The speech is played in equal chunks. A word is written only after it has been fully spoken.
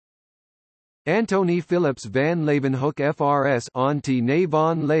Antonie Philips van Leeuwenhoek FRS Antonie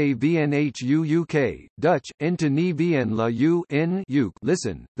van Leeuwenhoek, Dutch, Antonie van Leeuwenhoek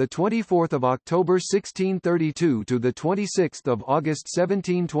listen, 24 October 1632 to 26 August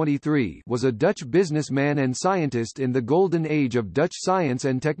 1723 was a Dutch businessman and scientist in the golden age of Dutch science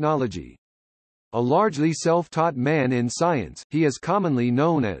and technology. A largely self-taught man in science, he is commonly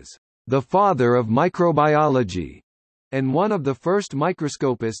known as the father of microbiology, and one of the first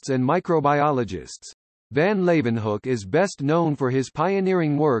microscopists and microbiologists. Van Leeuwenhoek is best known for his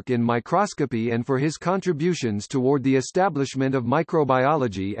pioneering work in microscopy and for his contributions toward the establishment of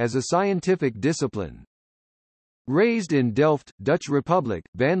microbiology as a scientific discipline. Raised in Delft, Dutch Republic,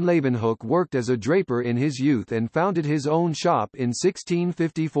 Van Leeuwenhoek worked as a draper in his youth and founded his own shop in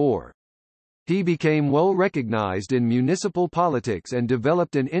 1654. He became well recognized in municipal politics and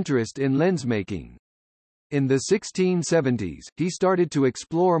developed an interest in lensmaking. In the 1670s, he started to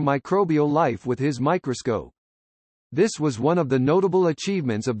explore microbial life with his microscope. This was one of the notable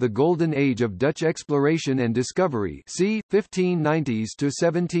achievements of the Golden Age of Dutch exploration and discovery, c. 1590s to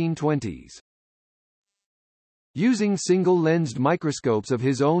 1720s. Using single-lensed microscopes of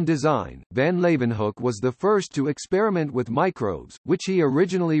his own design, Van Leeuwenhoek was the first to experiment with microbes, which he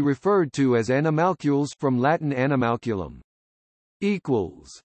originally referred to as animalcules from Latin animalculum, equals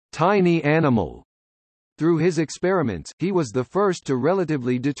tiny animal. Through his experiments, he was the first to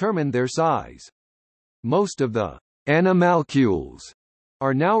relatively determine their size. Most of the animalcules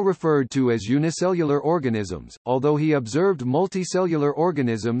are now referred to as unicellular organisms, although he observed multicellular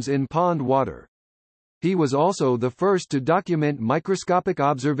organisms in pond water. He was also the first to document microscopic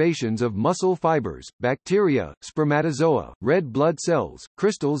observations of muscle fibers, bacteria, spermatozoa, red blood cells,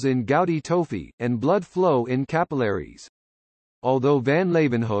 crystals in gouty tophi, and blood flow in capillaries. Although Van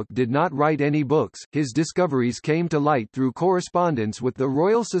Leeuwenhoek did not write any books, his discoveries came to light through correspondence with the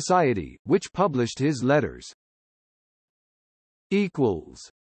Royal Society, which published his letters.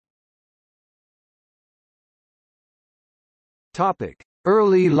 Topic: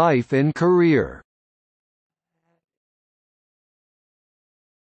 Early life and career.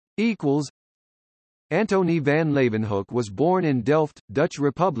 Antonie van Leeuwenhoek was born in Delft, Dutch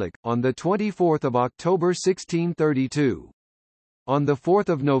Republic, on 24 October 1632. On 4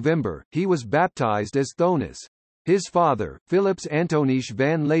 November, he was baptized as Thonus. His father, Philips Antonie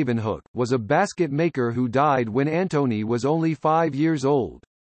van Leeuwenhoek, was a basket maker who died when Antonie was only 5 years old.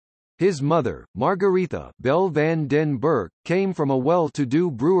 His mother, Margaretha Bel van den Berg, came from a well-to-do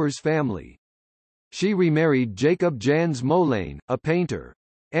brewer's family. She remarried Jacob Jans Molane, a painter.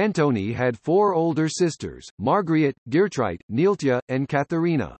 Antonie had 4 older sisters, Margriet, Geertruid, Neeltje, and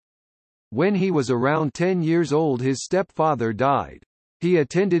Catharina. When he was around 10 years old his stepfather died. He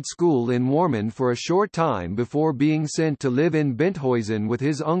attended school in Wormen for a short time before being sent to live in Benthuizen with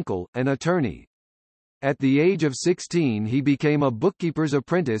his uncle, an attorney. At the age of 16 he became a bookkeeper's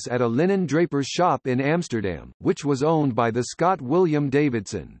apprentice at a linen draper's shop in Amsterdam, which was owned by the Scot William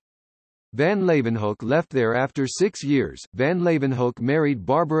Davidson. Van Leeuwenhoek left there after 6 years. Van Leeuwenhoek married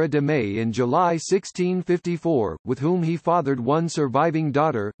Barbara de May in July 1654, with whom he fathered one surviving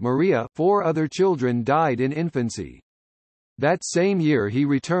daughter, Maria. 4 other children died in infancy. That same year he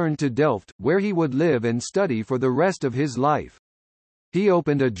returned to Delft, where he would live and study for the rest of his life. He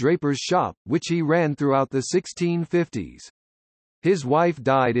opened a draper's shop, which he ran throughout the 1650s. His wife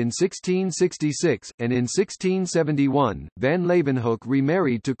died in 1666, and in 1671, Van Leeuwenhoek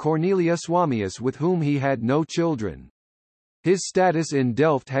remarried to Cornelia Swamius with whom he had no children. His status in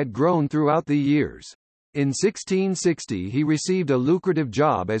Delft had grown throughout the years. In 1660 he received a lucrative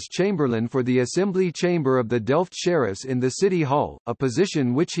job as chamberlain for the Assembly Chamber of the Delft Sheriffs in the City Hall, a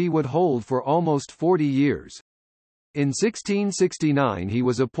position which he would hold for almost 40 years. In 1669 he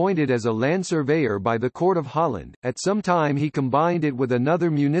was appointed as a land surveyor by the Court of Holland. At some time he combined it with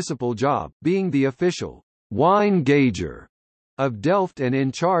another municipal job, being the official wine gauger of Delft and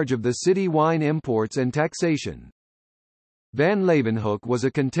in charge of the city wine imports and taxation. Van Leeuwenhoek was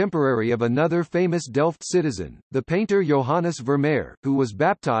a contemporary of another famous Delft citizen, the painter Johannes Vermeer, who was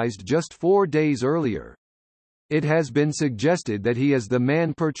baptized just 4 days earlier. It has been suggested that he is the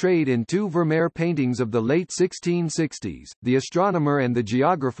man portrayed in 2 Vermeer paintings of the late 1660s, The Astronomer and the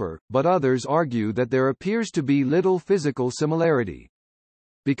Geographer, but others argue that there appears to be little physical similarity.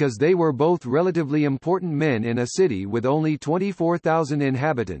 Because they were both relatively important men in a city with only 24,000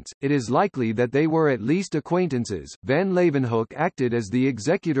 inhabitants, it is likely that they were at least acquaintances. Van Leeuwenhoek acted as the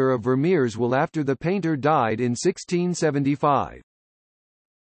executor of Vermeer's will after the painter died in 1675.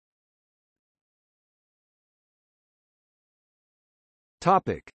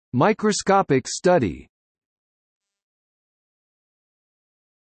 Topic: Microscopic study.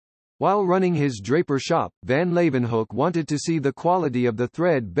 While running his draper shop, van Leeuwenhoek wanted to see the quality of the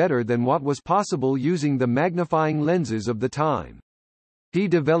thread better than what was possible using the magnifying lenses of the time. He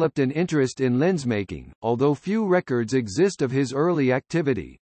developed an interest in lensmaking, although few records exist of his early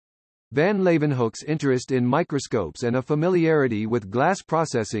activity. Van Leeuwenhoek's interest in microscopes and a familiarity with glass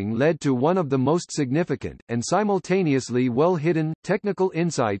processing led to one of the most significant, and simultaneously well-hidden, technical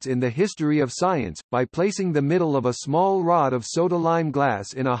insights in the history of science. By placing the middle of a small rod of soda-lime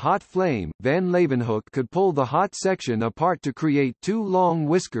glass in a hot flame, van Leeuwenhoek could pull the hot section apart to create two long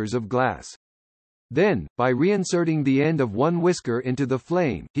whiskers of glass. Then, by reinserting the end of one whisker into the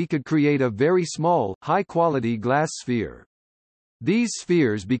flame, he could create a very small, high-quality glass sphere. These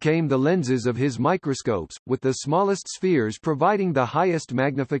spheres became the lenses of his microscopes, with the smallest spheres providing the highest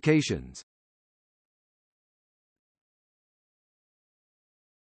magnifications.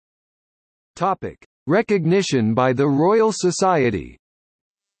 Topic: Recognition by the Royal Society.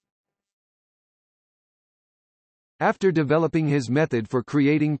 After developing his method for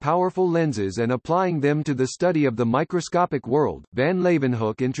creating powerful lenses and applying them to the study of the microscopic world, van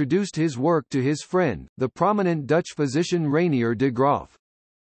Leeuwenhoek introduced his work to his friend, the prominent Dutch physician Reinier de Graaf.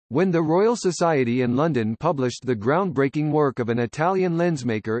 When the Royal Society in London published the groundbreaking work of an Italian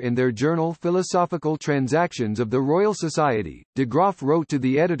lensmaker in their journal Philosophical Transactions of the Royal Society, de Graaf wrote to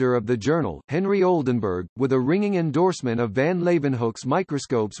the editor of the journal, Henry Oldenburg, with a ringing endorsement of van Leeuwenhoek's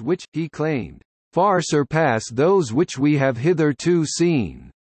microscopes which, he claimed, far surpass those which we have hitherto seen.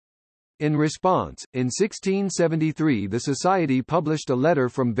 In response, in 1673 the Society published a letter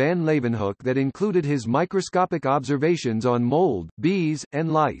from van Leeuwenhoek that included his microscopic observations on mold, bees,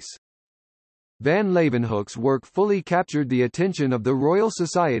 and lice. Van Leeuwenhoek's work fully captured the attention of the Royal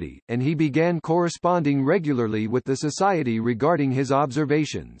Society, and he began corresponding regularly with the Society regarding his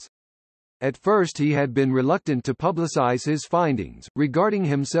observations. At first he had been reluctant to publicize his findings, regarding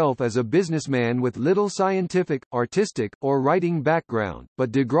himself as a businessman with little scientific, artistic, or writing background,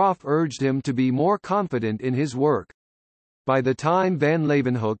 but de Graaf urged him to be more confident in his work. By the time van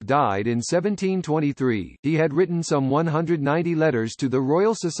Leeuwenhoek died in 1723, he had written some 190 letters to the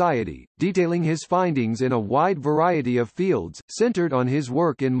Royal Society, detailing his findings in a wide variety of fields, centered on his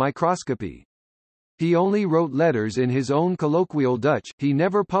work in microscopy. He only wrote letters in his own colloquial Dutch, he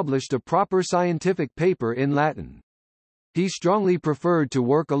never published a proper scientific paper in Latin. He strongly preferred to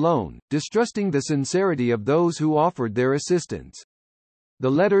work alone, distrusting the sincerity of those who offered their assistance.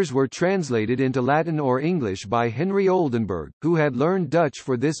 The letters were translated into Latin or English by Henry Oldenburg, who had learned Dutch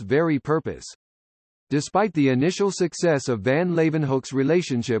for this very purpose. Despite the initial success of van Leeuwenhoek's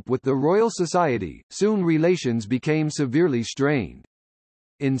relationship with the Royal Society, soon relations became severely strained.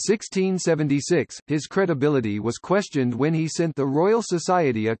 In 1676, his credibility was questioned when he sent the Royal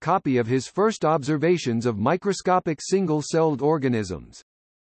Society a copy of his first observations of microscopic single-celled organisms.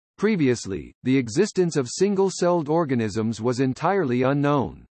 Previously, the existence of single-celled organisms was entirely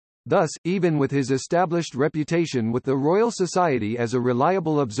unknown. Thus, even with his established reputation with the Royal Society as a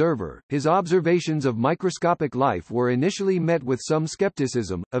reliable observer, his observations of microscopic life were initially met with some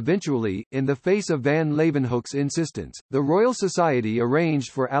skepticism. Eventually, in the face of van Leeuwenhoek's insistence, the Royal Society arranged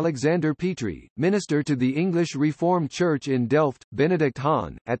for Alexander Petrie, minister to the English Reformed Church in Delft, Benedict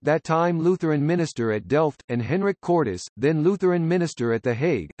Hahn, at that time Lutheran minister at Delft, and Henrik Cortis, then Lutheran minister at The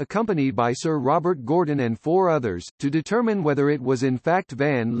Hague, accompanied by Sir Robert Gordon and 4 others, to determine whether it was in fact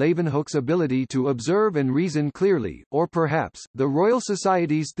van Leeuwenhoek's ability to observe and reason clearly, or perhaps, the Royal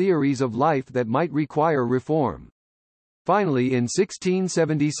Society's theories of life that might require reform. Finally in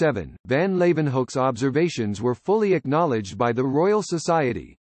 1677, van Leeuwenhoek's observations were fully acknowledged by the Royal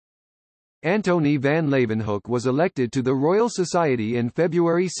Society. Antonie van Leeuwenhoek was elected to the Royal Society in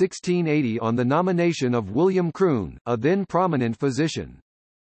February 1680 on the nomination of William Kroon, a then prominent physician.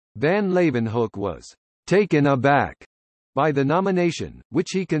 Van Leeuwenhoek was taken aback by the nomination,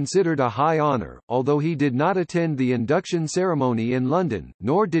 which he considered a high honor, although he did not attend the induction ceremony in London,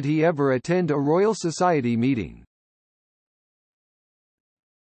 nor did he ever attend a Royal Society meeting.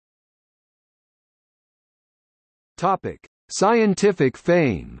 Topic: Scientific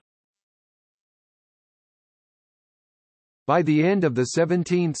fame. By the end of the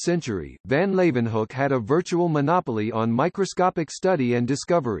 17th century, van Leeuwenhoek had a virtual monopoly on microscopic study and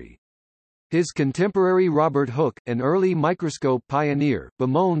discovery. His contemporary Robert Hooke, an early microscope pioneer,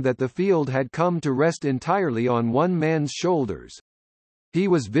 bemoaned that the field had come to rest entirely on one man's shoulders. He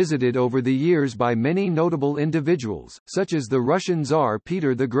was visited over the years by many notable individuals, such as the Russian Tsar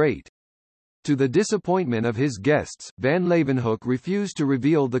Peter the Great. To the disappointment of his guests, van Leeuwenhoek refused to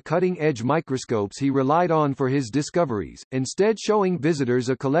reveal the cutting-edge microscopes he relied on for his discoveries, instead showing visitors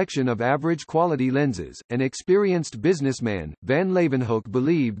a collection of average-quality lenses. An experienced businessman, van Leeuwenhoek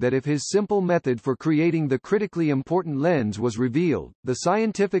believed that if his simple method for creating the critically important lens was revealed, the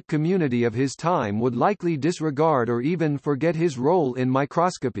scientific community of his time would likely disregard or even forget his role in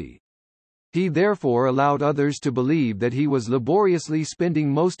microscopy. He therefore allowed others to believe that he was laboriously spending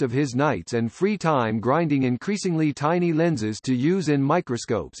most of his nights and free time grinding increasingly tiny lenses to use in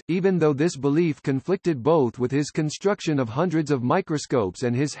microscopes, even though this belief conflicted both with his construction of hundreds of microscopes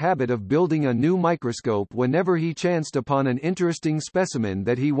and his habit of building a new microscope whenever he chanced upon an interesting specimen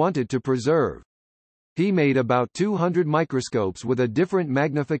that he wanted to preserve. He made about 200 microscopes with a different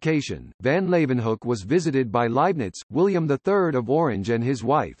magnification. Van Leeuwenhoek was visited by Leibniz, William III of Orange and his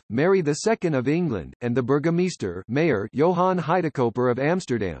wife, Mary II of England, and the burgomeester Mayor Johann Heidekoper of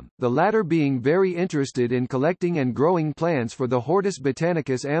Amsterdam, the latter being very interested in collecting and growing plants for the Hortus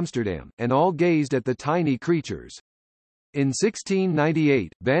Botanicus Amsterdam, and all gazed at the tiny creatures. In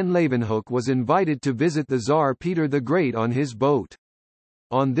 1698, Van Leeuwenhoek was invited to visit the Tsar Peter the Great on his boat.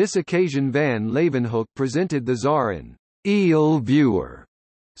 On this occasion van Leeuwenhoek presented the Tsar an eel viewer,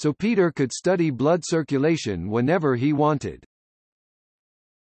 so Peter could study blood circulation whenever he wanted.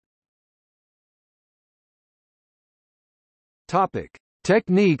 Topic: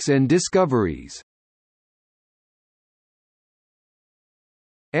 Techniques and discoveries.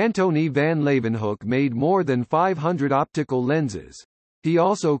 Antonie van Leeuwenhoek made more than 500 optical lenses. He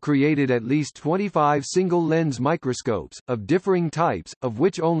also created at least 25 single-lens microscopes, of differing types, of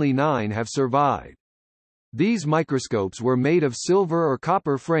which only 9 have survived. These microscopes were made of silver or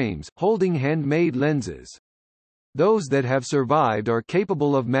copper frames, holding handmade lenses. Those that have survived are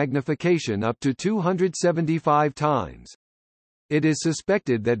capable of magnification up to 275 times. It is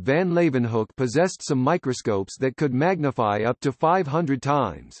suspected that van Leeuwenhoek possessed some microscopes that could magnify up to 500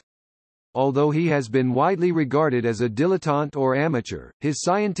 times. Although he has been widely regarded as a dilettante or amateur, his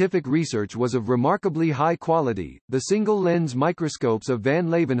scientific research was of remarkably high quality. The single-lens microscopes of van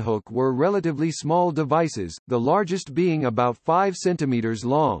Leeuwenhoek were relatively small devices, the largest being about 5 cm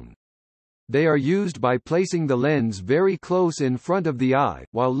long. They are used by placing the lens very close in front of the eye,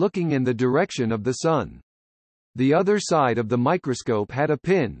 while looking in the direction of the sun. The other side of the microscope had a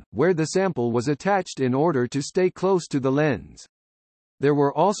pin, where the sample was attached in order to stay close to the lens. There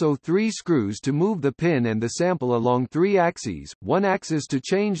were also 3 screws to move the pin and the sample along 3 axes, one axis to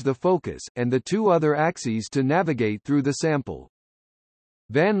change the focus, and the 2 other axes to navigate through the sample.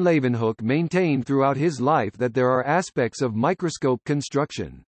 Van Leeuwenhoek maintained throughout his life that there are aspects of microscope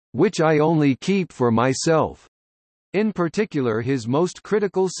construction, which I only keep for myself. In particular, his most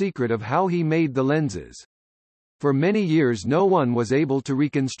critical secret of how he made the lenses. For many years no one was able to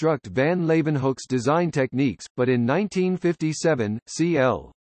reconstruct van Leeuwenhoek's design techniques, but in 1957,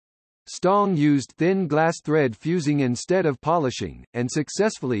 C.L. Stong used thin glass thread fusing instead of polishing, and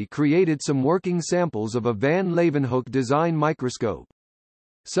successfully created some working samples of a van Leeuwenhoek design microscope.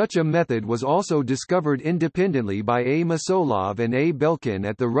 Such a method was also discovered independently by A. Masolov and A. Belkin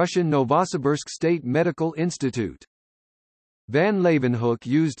at the Russian Novosibirsk State Medical Institute. Van Leeuwenhoek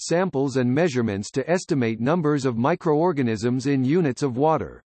used samples and measurements to estimate numbers of microorganisms in units of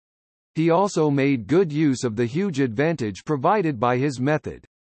water. He also made good use of the huge advantage provided by his method.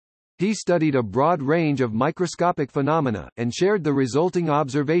 He studied a broad range of microscopic phenomena, and shared the resulting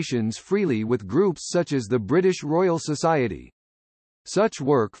observations freely with groups such as the British Royal Society. Such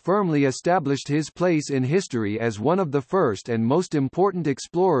work firmly established his place in history as one of the first and most important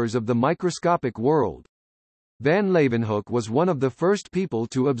explorers of the microscopic world. Van Leeuwenhoek was one of the first people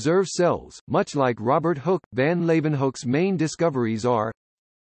to observe cells, much like Robert Hooke. Van Leeuwenhoek's main discoveries are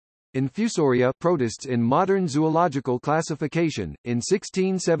Infusoria protists in modern zoological classification, in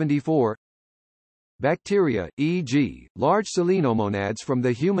 1674, bacteria, e.g., large selenomonads from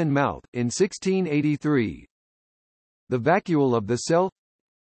the human mouth, in 1683, the vacuole of the cell,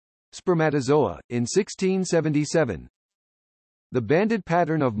 spermatozoa, in 1677, the banded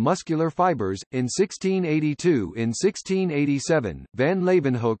pattern of muscular fibers, in 1682. In 1687, van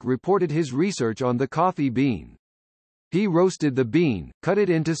Leeuwenhoek reported his research on the coffee bean. He roasted the bean, cut it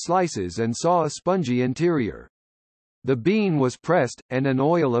into slices and saw a spongy interior. The bean was pressed, and an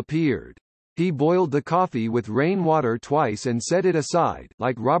oil appeared. He boiled the coffee with rainwater twice and set it aside.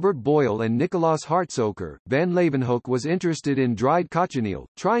 Like Robert Boyle and Nicolaas Hartsoeker, van Leeuwenhoek was interested in dried cochineal,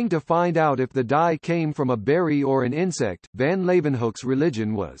 trying to find out if the dye came from a berry or an insect. Van Leeuwenhoek's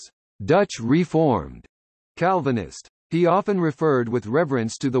religion was Dutch Reformed Calvinist. He often referred with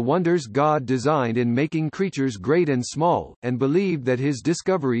reverence to the wonders God designed in making creatures great and small, and believed that his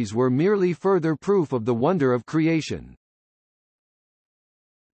discoveries were merely further proof of the wonder of creation.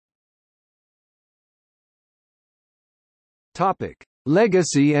 Topic: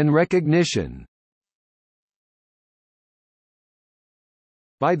 Legacy and recognition.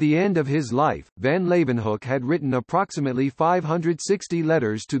 By the end of his life, van Leeuwenhoek had written approximately 560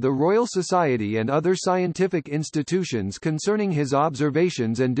 letters to the Royal Society and other scientific institutions concerning his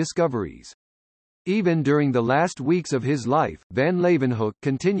observations and discoveries. Even during the last weeks of his life, van Leeuwenhoek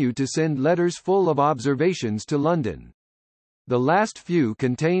continued to send letters full of observations to London. The last few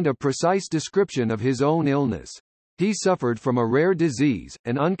contained a precise description of his own illness. He suffered from a rare disease,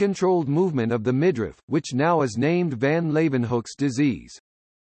 an uncontrolled movement of the midriff, which now is named van Leeuwenhoek's disease.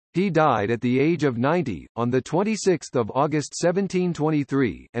 He died at the age of 90, on 26 August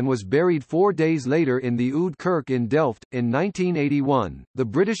 1723, and was buried 4 days later in the Oude Kerk in Delft. In 1981, the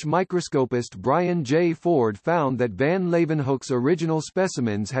British microscopist Brian J. Ford found that van Leeuwenhoek's original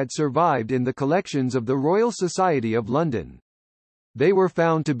specimens had survived in the collections of the Royal Society of London. They were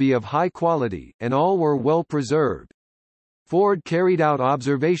found to be of high quality, and all were well preserved. Ford carried out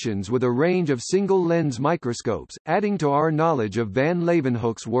observations with a range of single-lens microscopes, adding to our knowledge of van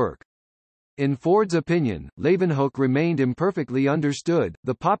Leeuwenhoek's work. In Ford's opinion, Leeuwenhoek remained imperfectly understood,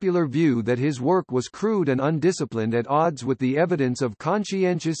 the popular view that his work was crude and undisciplined at odds with the evidence of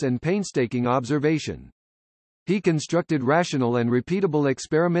conscientious and painstaking observation. He constructed rational and repeatable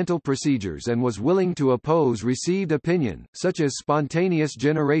experimental procedures and was willing to oppose received opinion, such as spontaneous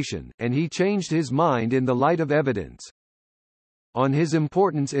generation, and he changed his mind in the light of evidence. On his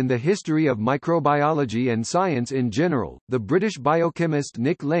importance in the history of microbiology and science in general, the British biochemist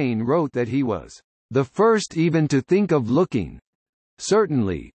Nick Lane wrote that he was the first even to think of looking,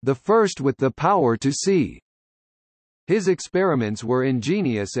 certainly, the first with the power to see. His experiments were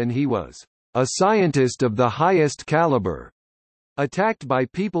ingenious and he was a scientist of the highest caliber, attacked by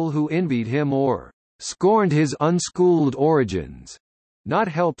people who envied him or scorned his unschooled origins. Not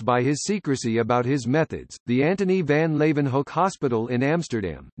helped by his secrecy about his methods, the Antonie van Leeuwenhoek Hospital in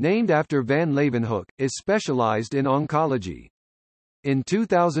Amsterdam, named after van Leeuwenhoek, is specialized in oncology. In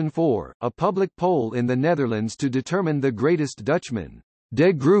 2004, a public poll in the Netherlands to determine the greatest Dutchman,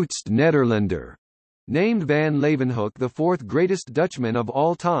 de grootste Nederlander, named van Leeuwenhoek the fourth greatest Dutchman of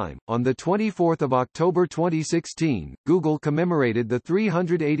all time. On 24 October 2016, Google commemorated the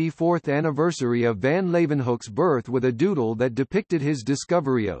 384th anniversary of van Leeuwenhoek's birth with a doodle that depicted his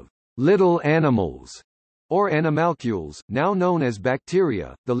discovery of little animals, or animalcules, now known as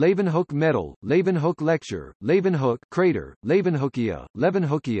bacteria, the Leeuwenhoek medal, Leeuwenhoek lecture, Leeuwenhoek crater,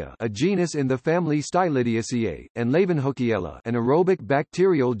 Leeuwenhoekia, a genus in the family Stylidiaceae, and Leeuwenhoekiella, an aerobic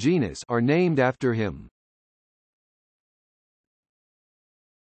bacterial genus, are named after him.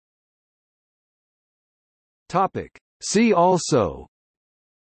 Topic. See also: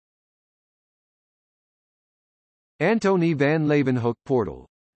 Antonie van Leeuwenhoek portal,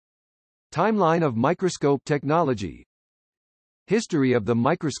 Timeline of microscope technology, History of the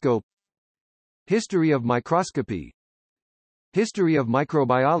microscope, History of microscopy, History of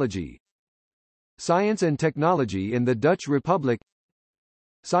microbiology, Science and technology in the Dutch Republic,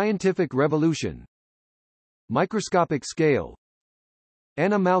 Scientific revolution, Microscopic scale,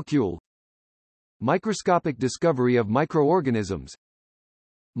 Animalcule, Microscopic discovery of microorganisms,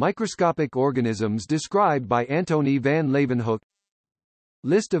 Microscopic organisms described by Antonie van Leeuwenhoek,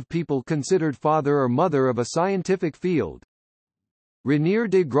 List of people considered father or mother of a scientific field, Reinier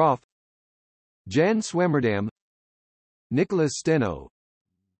de Graaf, Jan Swammerdam, Nicholas Steno,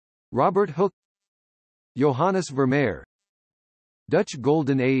 Robert Hooke, Johannes Vermeer, Dutch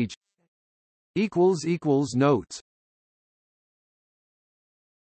Golden Age. Notes